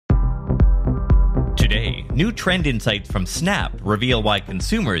new trend insights from Snap reveal why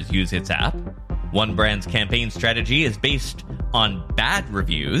consumers use its app. One brand's campaign strategy is based on bad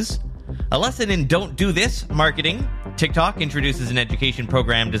reviews. A lesson in don't do this marketing. TikTok introduces an education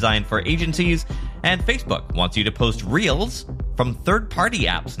program designed for agencies. And Facebook wants you to post reels from third-party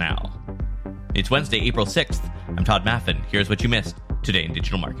apps now. It's Wednesday, April 6th. I'm Todd Maffin. Here's what you missed today in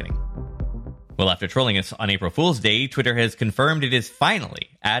digital marketing. Well, after trolling us on April Fool's Day, Twitter has confirmed it is finally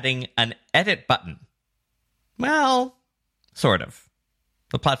adding an edit button. Well, sort of.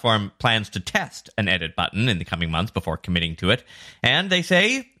 The platform plans to test an edit button in the coming months before committing to it. And they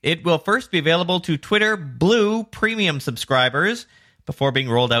say it will first be available to Twitter Blue premium subscribers before being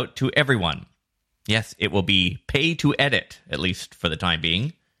rolled out to everyone. Yes, it will be pay to edit, at least for the time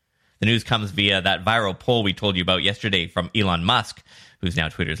being. The news comes via that viral poll we told you about yesterday from Elon Musk, who's now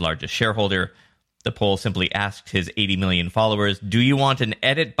Twitter's largest shareholder. The poll simply asked his 80 million followers, do you want an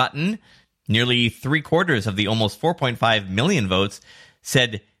edit button? Nearly 3/4 of the almost 4.5 million votes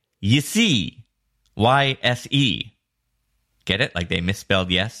said, you see, Y-S-E. Get it? Like they misspelled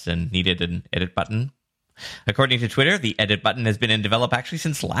yes and needed an edit button? According to Twitter, the edit button has been in develop actually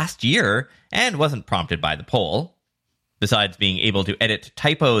since last year and wasn't prompted by the poll. Besides being able to edit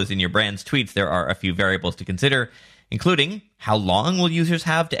typos in your brand's tweets, there are a few variables to consider, including how long will users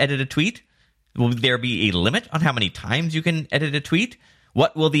have to edit a tweet? Will there be a limit on how many times you can edit a tweet?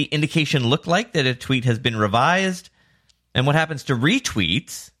 What will the indication look like that a tweet has been revised? And what happens to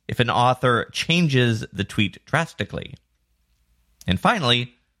retweets if an author changes the tweet drastically? And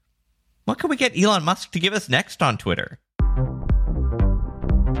finally, what can we get Elon Musk to give us next on Twitter?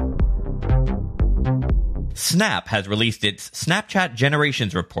 Snap has released its Snapchat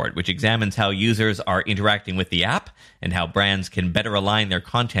Generations Report, which examines how users are interacting with the app and how brands can better align their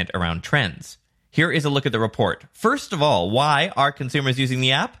content around trends. Here is a look at the report. First of all, why are consumers using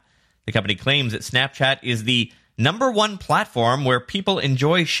the app? The company claims that Snapchat is the #1 platform where people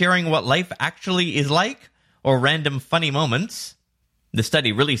enjoy sharing what life actually is like or random funny moments. The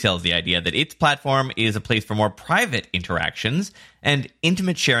study really sells the idea that its platform is a place for more private interactions and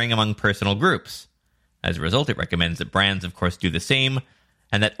intimate sharing among personal groups. As a result, it recommends that brands, of course, do the same,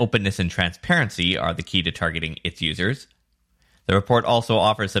 and that openness and transparency are the key to targeting its users. The report also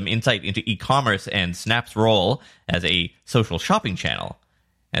offers some insight into e-commerce and Snap's role as a social shopping channel,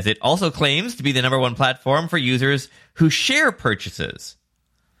 as it also claims to be the #1 platform for users who share purchases.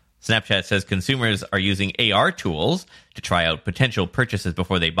 Snapchat says consumers are using AR tools to try out potential purchases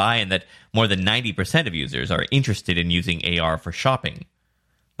before they buy, and that more than 90% of users are interested in using AR for shopping.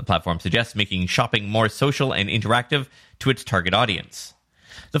 The platform suggests making shopping more social and interactive to its target audience.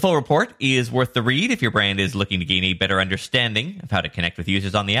 The full report is worth the read if your brand is looking to gain a better understanding of how to connect with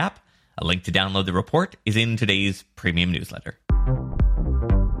users on the app. A link to download the report is in today's premium newsletter.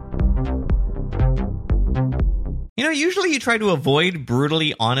 You know, usually you try to avoid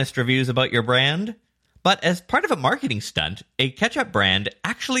brutally honest reviews about your brand, but as part of a marketing stunt, a ketchup brand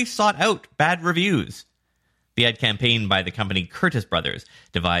actually sought out bad reviews. The ad campaign by the company Curtis Brothers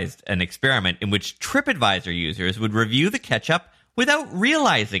devised an experiment in which TripAdvisor users would review the ketchup without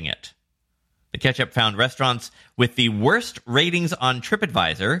realizing it. The ketchup found restaurants with the worst ratings on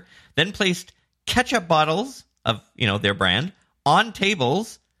TripAdvisor, then placed ketchup bottles of, their brand on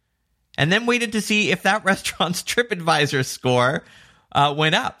tables, and then waited to see if that restaurant's TripAdvisor score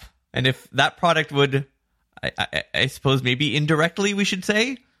went up. And if that product would, I suppose maybe indirectly we should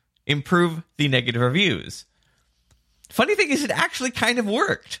say, improve the negative reviews. Funny thing is, it actually kind of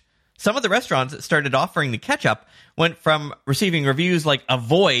worked. Some of the restaurants that started offering the ketchup went from receiving reviews like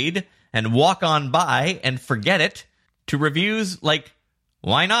avoid and walk on by and forget it to reviews like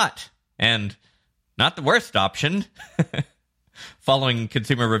why not and not the worst option. Following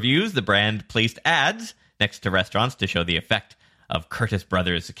consumer reviews, the brand placed ads next to restaurants to show the effect of Curtis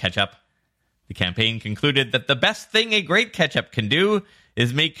Brothers ketchup. The campaign concluded that the best thing a great ketchup can do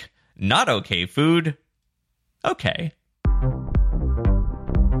is make not okay food okay.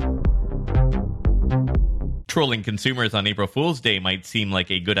 Trolling consumers on April Fool's Day might seem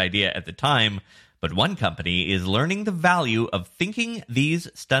like a good idea at the time, but one company is learning the value of thinking these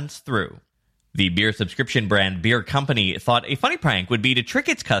stunts through. The beer subscription brand Beer Company thought a funny prank would be to trick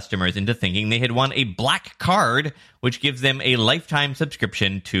its customers into thinking they had won a black card, which gives them a lifetime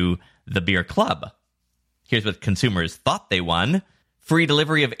subscription to the Beer Club. Here's what consumers thought they won: free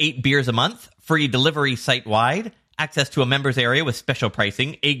delivery of 8 beers a month, free delivery site-wide, access to a members area with special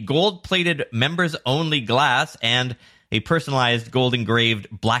pricing, a gold-plated members-only glass, and a personalized gold-engraved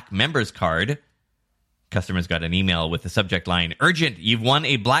black members card. Customers got an email with the subject line, "Urgent, you've won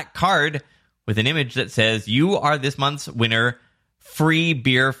a black card," with an image that says, "You are this month's winner, free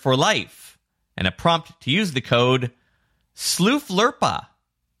beer for life." and a prompt to use the code SLOOFLERPA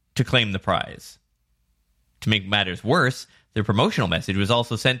to claim the prize. To make matters worse, the promotional message was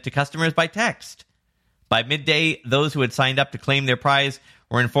also sent to customers by text. By midday, those who had signed up to claim their prize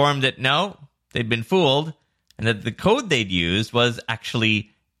were informed that no, they'd been fooled, and that the code they'd used was actually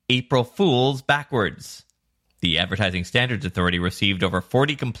April Fool's backwards. The Advertising Standards Authority received over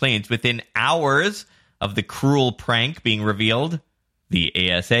 40 complaints within hours of the cruel prank being revealed. The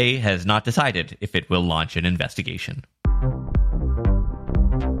ASA has not decided if it will launch an investigation.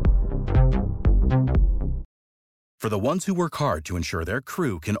 For the ones who work hard to ensure their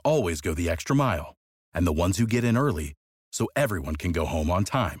crew can always go the extra mile, and the ones who get in early so everyone can go home on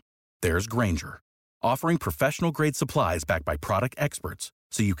time, there's Grainger, offering professional-grade supplies backed by product experts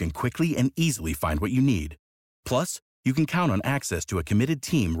so you can quickly and easily find what you need. Plus, you can count on access to a committed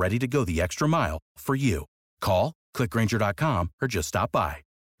team ready to go the extra mile for you. Call, click Grainger.com, or just stop by.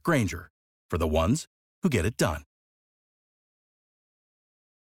 Grainger, for the ones who get it done.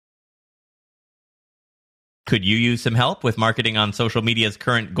 Could you use some help with marketing on social media's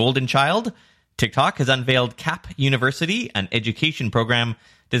current golden child? TikTok has unveiled CAP University, an education program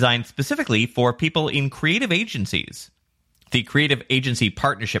designed specifically for people in creative agencies. The Creative Agency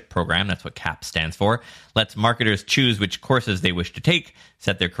Partnership Program, that's what CAP stands for, lets marketers choose which courses they wish to take,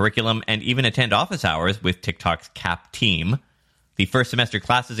 set their curriculum, and even attend office hours with TikTok's CAP team. The first semester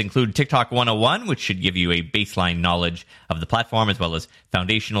classes include TikTok 101, which should give you a baseline knowledge of the platform, as well as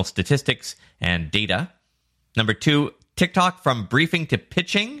foundational statistics and data. Number 2, TikTok from briefing to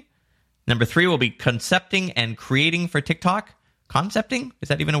pitching. Number 3 will be concepting and creating for TikTok. Concepting? Is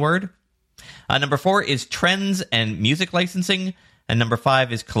that even a word? Number 4 is trends and music licensing. And number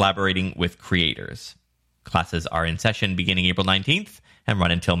 5 is collaborating with creators. Classes are in session beginning April 19th and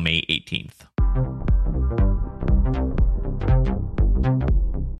run until May 18th.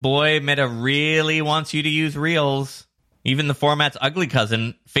 Boy, Meta really wants you to use Reels. Even the format's ugly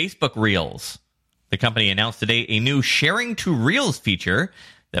cousin, Facebook Reels. The company announced today a new Sharing to Reels feature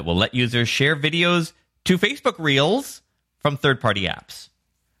that will let users share videos to Facebook Reels from third-party apps.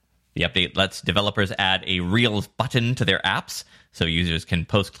 The update lets developers add a Reels button to their apps so users can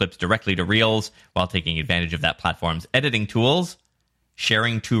post clips directly to Reels while taking advantage of that platform's editing tools.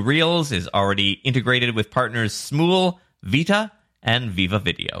 Sharing to Reels is already integrated with partners Smool, Vita, and Viva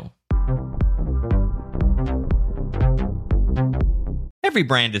Video. Every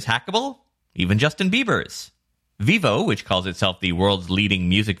brand is hackable, even Justin Bieber's. Vivo, which calls itself the world's leading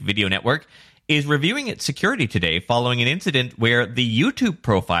music video network, is reviewing its security today following an incident where the YouTube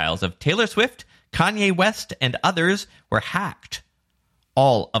profiles of Taylor Swift, Kanye West, and others were hacked.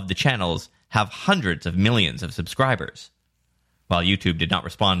 All of the channels have hundreds of millions of subscribers. While YouTube did not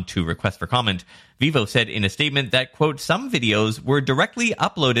respond to requests for comment, Vivo said in a statement that, quote, some videos were directly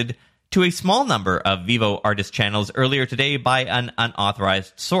uploaded to a small number of Vivo artist channels earlier today by an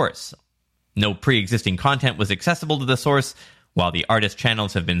unauthorized source. No pre-existing content was accessible to the source, while the artist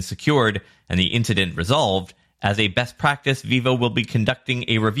channels have been secured and the incident resolved. As a best practice, Vivo will be conducting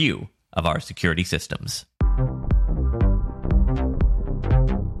a review of our security systems.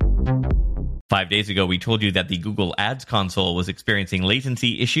 5 days ago, we told you that the Google Ads console was experiencing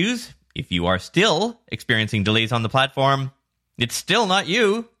latency issues. If you are still experiencing delays on the platform, it's still not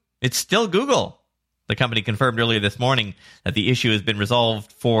you. It's still Google. The company confirmed earlier this morning that the issue has been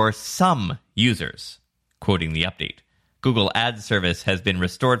resolved for some users. Quoting the update, Google Ads service has been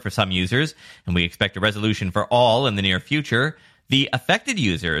restored for some users, and we expect a resolution for all in the near future. The affected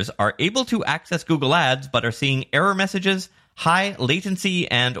users are able to access Google Ads, but are seeing error messages, high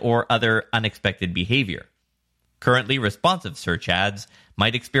latency, and or other unexpected behavior. Currently, responsive search ads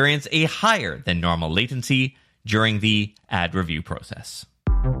might experience a higher than normal latency during the ad review process.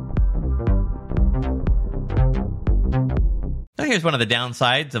 Now here's one of the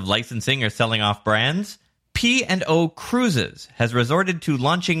downsides of licensing or selling off brands. P&O Cruises has resorted to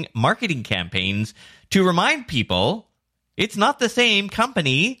launching marketing campaigns to remind people it's not the same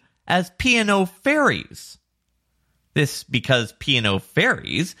company as P&O Ferries. This because P&O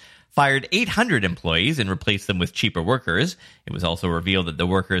Ferries fired 800 employees and replaced them with cheaper workers. It was also revealed that the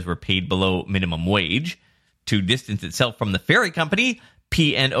workers were paid below minimum wage. To distance itself from the ferry company,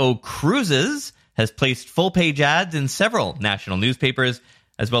 P&O Cruises has placed full-page ads in several national newspapers,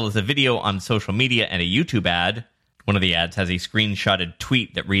 as well as a video on social media and a YouTube ad. One of the ads has a screenshotted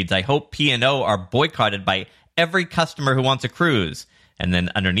tweet that reads, "I hope P&O are boycotted by every customer who wants a cruise." And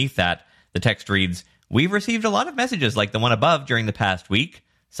then underneath that, the text reads, "We've received a lot of messages like the one above during the past week.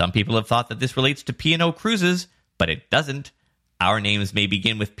 Some people have thought that this relates to P&O Cruises, but it doesn't. Our names may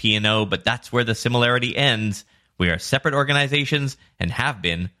begin with P&O, but that's where the similarity ends. We are separate organizations and have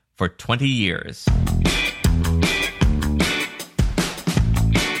been for 20 years.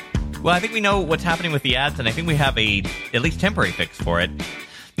 Well, I think we know what's happening with the ads, and I think we have a at least temporary fix for it.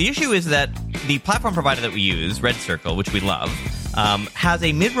 The issue is that the platform provider that we use, Red Circle, which we love, has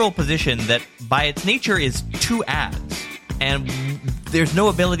a mid-roll position that by its nature is 2 ads. And there's no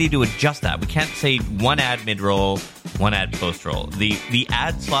ability to adjust that. We can't say 1 ad mid-roll, 1 ad post-roll. The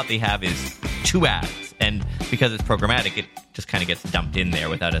ad slot they have is 2 ads. And because it's programmatic, it just kind of gets dumped in there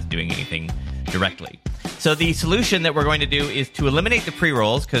without us doing anything directly. So the solution that we're going to do is to eliminate the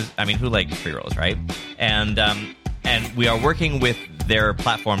pre-rolls, because, I mean, who likes pre-rolls, right? And we are working with their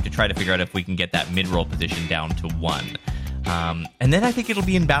platform to try to figure out if we can get that mid-roll position down to 1. And then I think it'll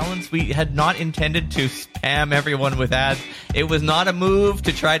be in balance. We had not intended to spam everyone with ads. It was not a move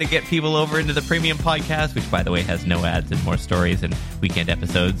to try to get people over into the premium podcast, which, by the way, has no ads and more stories and weekend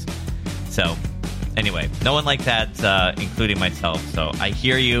episodes. So, anyway, no one likes ads, including myself. So I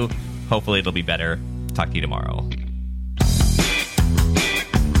hear you. Hopefully it'll be better. Talk to you tomorrow.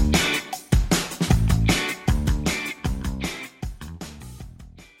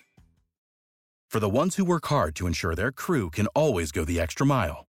 For the ones who work hard to ensure their crew can always go the extra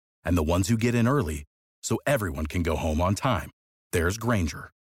mile, and the ones who get in early so everyone can go home on time, there's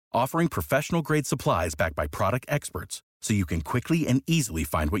Grainger, offering professional-grade supplies backed by product experts so you can quickly and easily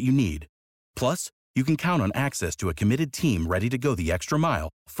find what you need. Plus, you can count on access to a committed team ready to go the extra mile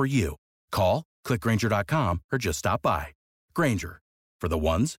for you. Call, click Grainger.com, or just stop by. Grainger, for the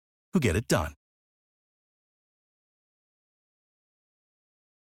ones who get it done.